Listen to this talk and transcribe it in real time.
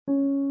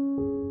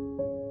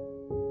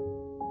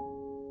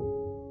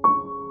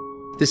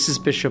This is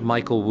Bishop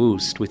Michael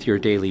Woost with your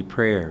daily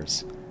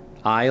prayers.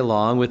 I,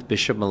 along with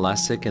Bishop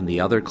Malesic and the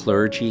other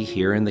clergy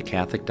here in the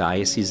Catholic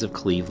Diocese of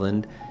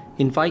Cleveland,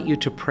 invite you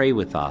to pray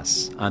with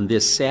us on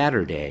this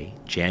Saturday,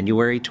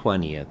 January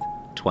 20th,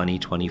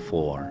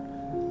 2024.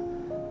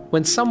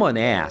 When someone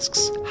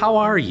asks, "How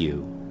are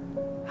you?"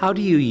 how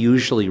do you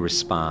usually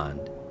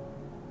respond?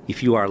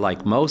 If you are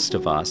like most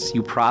of us,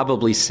 you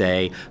probably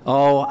say,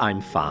 "Oh,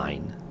 I'm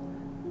fine,"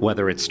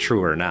 whether it's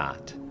true or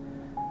not.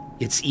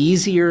 It's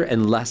easier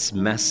and less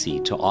messy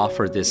to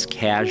offer this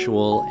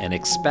casual and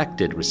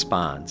expected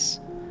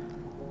response.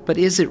 But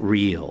is it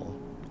real?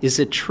 Is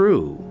it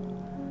true?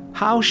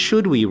 How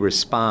should we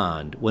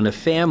respond when a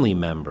family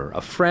member, a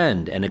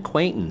friend, an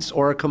acquaintance,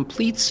 or a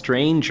complete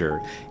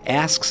stranger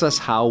asks us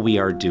how we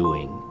are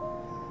doing?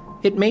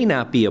 It may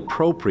not be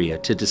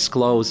appropriate to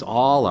disclose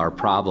all our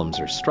problems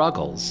or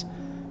struggles.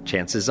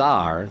 Chances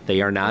are they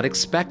are not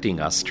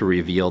expecting us to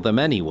reveal them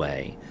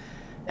anyway.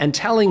 And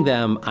telling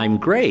them, "I'm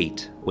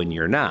great," when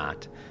you're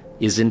not,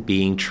 isn't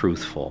being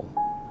truthful.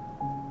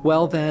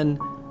 Well then,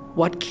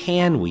 what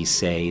can we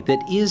say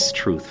that is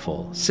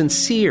truthful,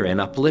 sincere, and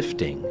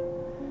uplifting?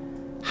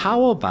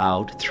 How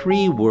about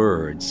 3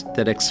 words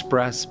that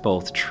express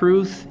both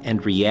truth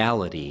and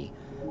reality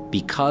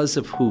because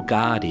of who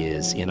God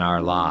is in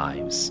our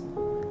lives?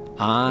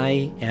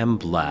 I am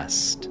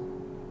blessed.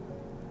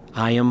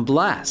 I am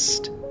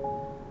blessed.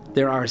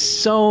 There are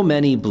so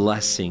many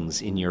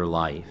blessings in your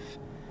life.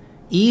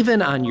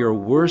 Even on your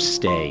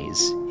worst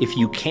days, if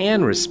you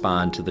can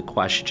respond to the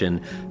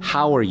question,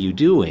 "How are you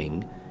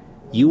doing?"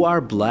 you are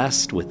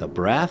blessed with a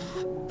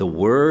breath, the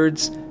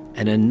words,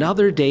 and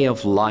another day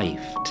of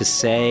life to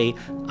say,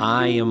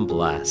 "I am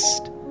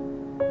blessed."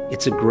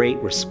 It's a great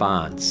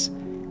response,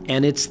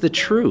 and it's the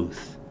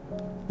truth.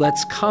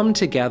 Let's come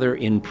together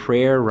in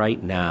prayer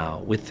right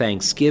now with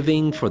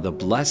thanksgiving for the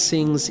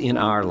blessings in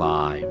our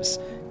lives,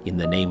 in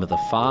the name of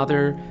the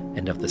Father,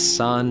 and of the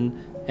Son,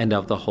 and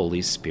of the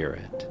Holy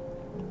Spirit.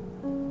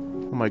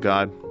 O my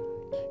God,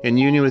 in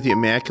union with the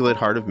Immaculate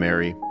Heart of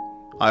Mary,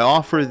 I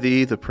offer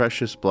Thee the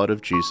precious blood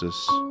of Jesus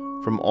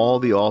from all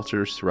the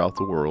altars throughout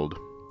the world,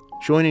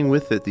 joining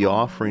with it the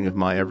offering of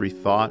my every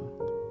thought,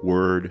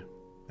 word,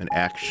 and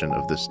action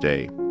of this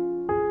day.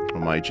 O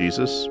my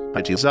Jesus,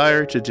 I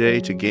desire today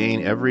to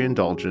gain every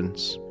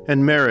indulgence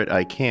and merit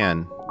I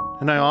can,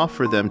 and I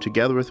offer them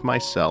together with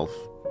myself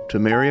to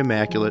Mary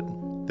Immaculate,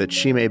 that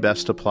she may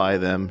best apply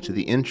them to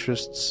the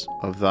interests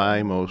of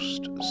Thy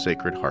most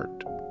sacred heart.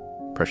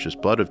 Precious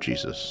blood of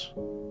Jesus,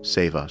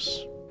 save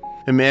us.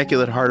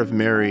 Immaculate Heart of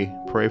Mary,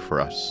 pray for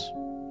us.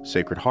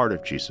 Sacred Heart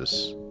of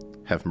Jesus,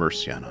 have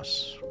mercy on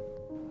us.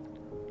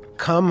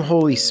 Come,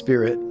 Holy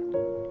Spirit,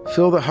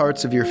 fill the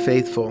hearts of your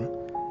faithful,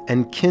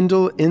 and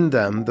kindle in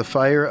them the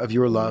fire of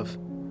your love.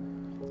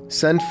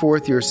 Send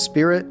forth your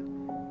Spirit,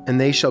 and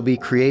they shall be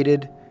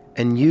created,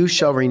 and you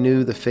shall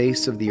renew the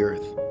face of the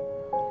earth.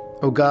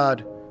 O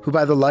God, who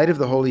by the light of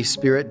the Holy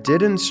Spirit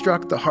did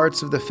instruct the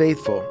hearts of the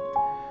faithful,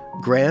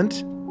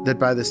 grant that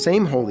by the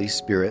same Holy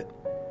Spirit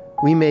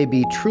we may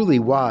be truly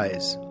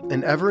wise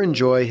and ever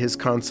enjoy his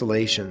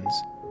consolations.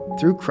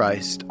 Through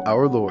Christ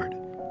our Lord.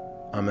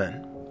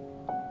 Amen.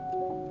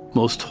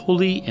 Most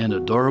holy and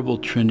adorable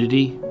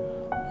Trinity,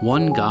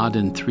 one God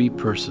in 3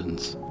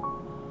 persons,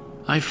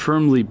 I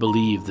firmly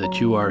believe that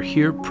you are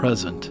here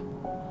present.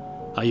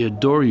 I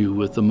adore you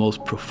with the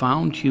most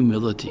profound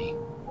humility.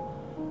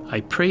 I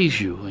praise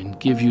you and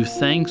give you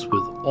thanks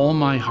with all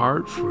my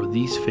heart for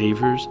these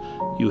favors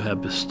you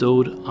have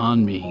bestowed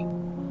on me.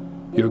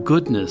 Your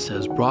goodness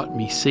has brought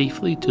me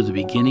safely to the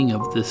beginning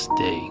of this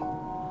day.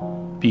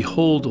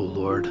 Behold, O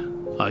Lord,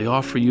 I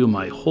offer you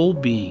my whole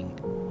being,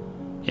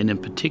 and in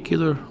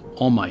particular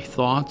all my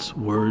thoughts,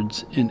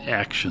 words, and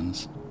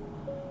actions,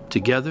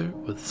 together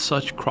with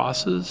such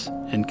crosses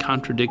and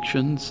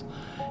contradictions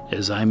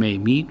as I may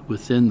meet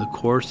within the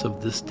course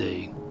of this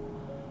day.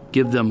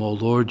 Give them, O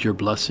Lord, your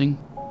blessing.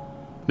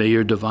 May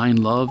your divine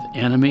love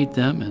animate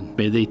them, and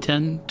may they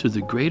tend to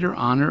the greater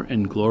honor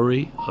and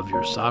glory of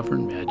your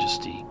sovereign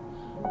majesty.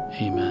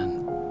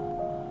 Amen.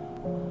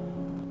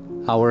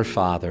 Our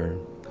Father,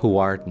 who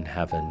art in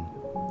heaven,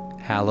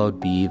 hallowed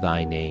be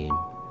thy name.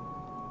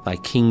 Thy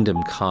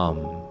kingdom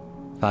come,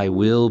 thy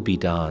will be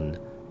done,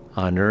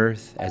 on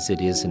earth as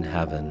it is in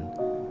heaven.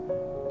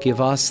 Give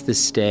us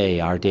this day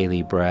our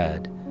daily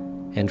bread,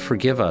 and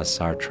forgive us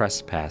our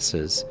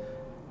trespasses,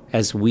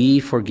 as we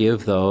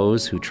forgive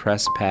those who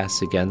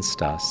trespass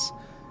against us.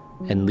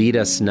 And lead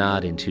us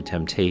not into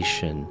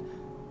temptation,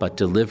 but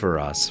deliver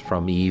us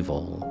from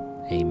evil.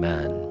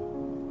 Amen.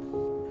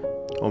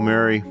 O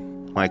Mary,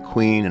 my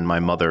Queen and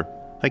my Mother,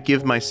 I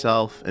give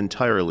myself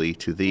entirely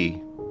to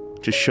Thee.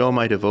 To show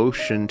my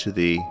devotion to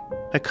Thee,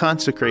 I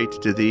consecrate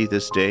to Thee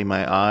this day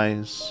my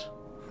eyes,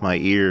 my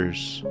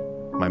ears,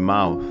 my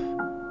mouth,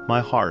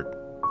 my heart,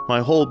 my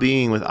whole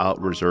being without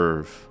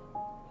reserve.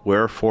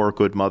 Wherefore,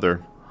 good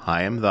Mother,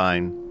 I am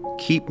Thine.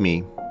 Keep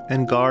me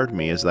and guard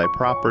me as Thy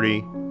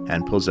property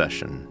and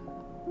possession.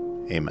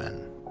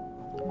 Amen.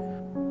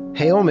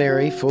 Hail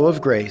Mary, full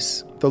of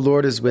grace, the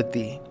Lord is with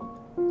thee.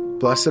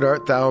 Blessed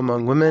art thou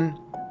among women,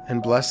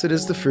 and blessed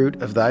is the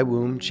fruit of thy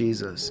womb,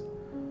 Jesus.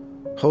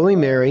 Holy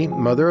Mary,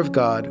 Mother of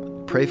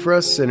God, pray for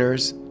us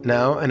sinners,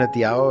 now and at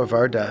the hour of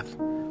our death.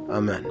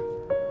 Amen.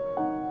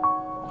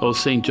 O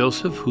Saint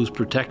Joseph, whose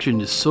protection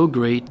is so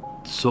great,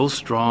 so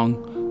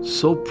strong,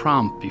 so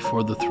prompt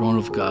before the throne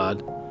of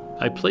God,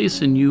 I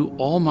place in you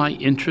all my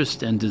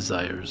interest and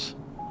desires.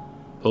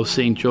 O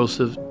Saint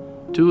Joseph,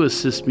 do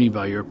assist me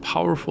by your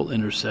powerful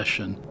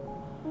intercession,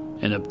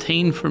 and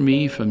obtain for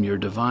me from your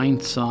divine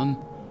Son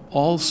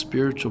all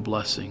spiritual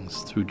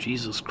blessings through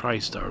Jesus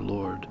Christ our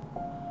Lord,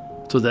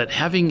 so that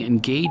having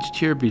engaged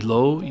here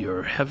below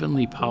your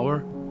heavenly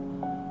power,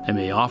 I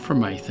may offer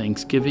my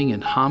thanksgiving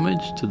and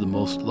homage to the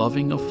most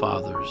loving of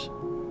fathers.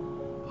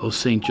 O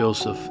Saint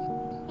Joseph,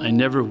 I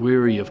never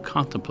weary of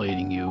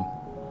contemplating you,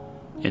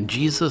 and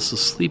Jesus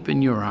asleep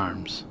in your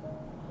arms.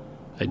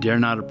 I dare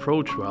not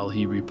approach while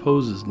he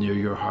reposes near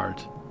your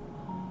heart.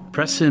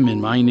 Press him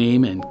in my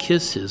name and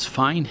kiss his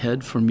fine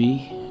head for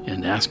me,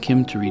 and ask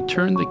him to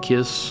return the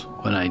kiss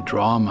when I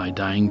draw my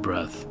dying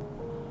breath.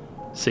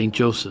 Saint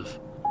Joseph,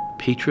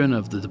 patron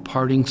of the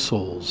departing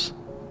souls,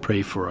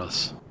 pray for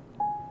us.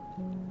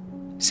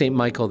 Saint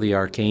Michael the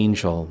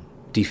Archangel,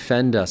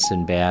 defend us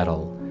in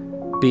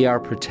battle. Be our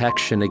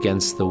protection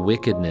against the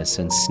wickedness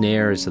and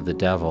snares of the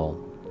devil.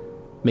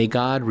 May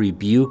God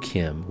rebuke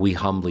him, we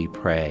humbly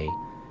pray.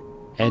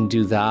 And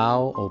do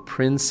thou, O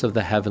Prince of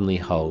the heavenly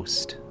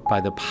host, by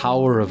the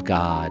power of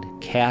God,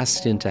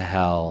 cast into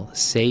hell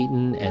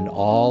Satan and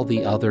all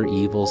the other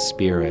evil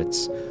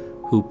spirits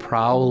who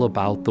prowl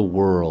about the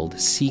world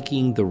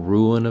seeking the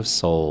ruin of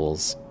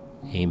souls.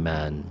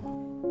 Amen.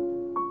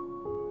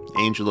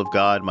 Angel of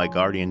God, my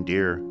guardian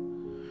dear,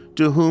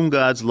 to whom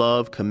God's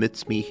love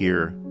commits me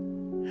here,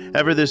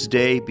 ever this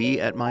day be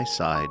at my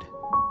side,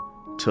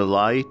 to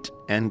light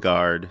and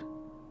guard,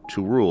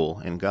 to rule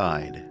and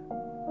guide.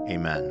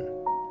 Amen.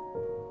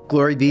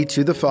 Glory be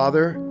to the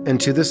Father,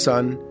 and to the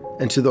Son,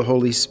 and to the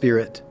Holy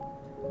Spirit,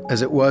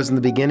 as it was in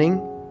the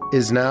beginning,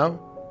 is now,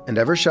 and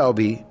ever shall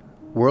be,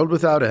 world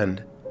without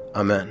end.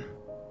 Amen.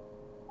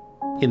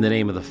 In the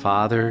name of the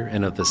Father,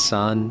 and of the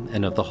Son,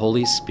 and of the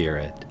Holy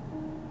Spirit,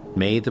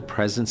 may the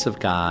presence of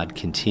God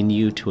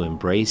continue to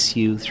embrace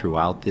you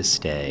throughout this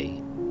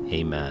day.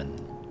 Amen.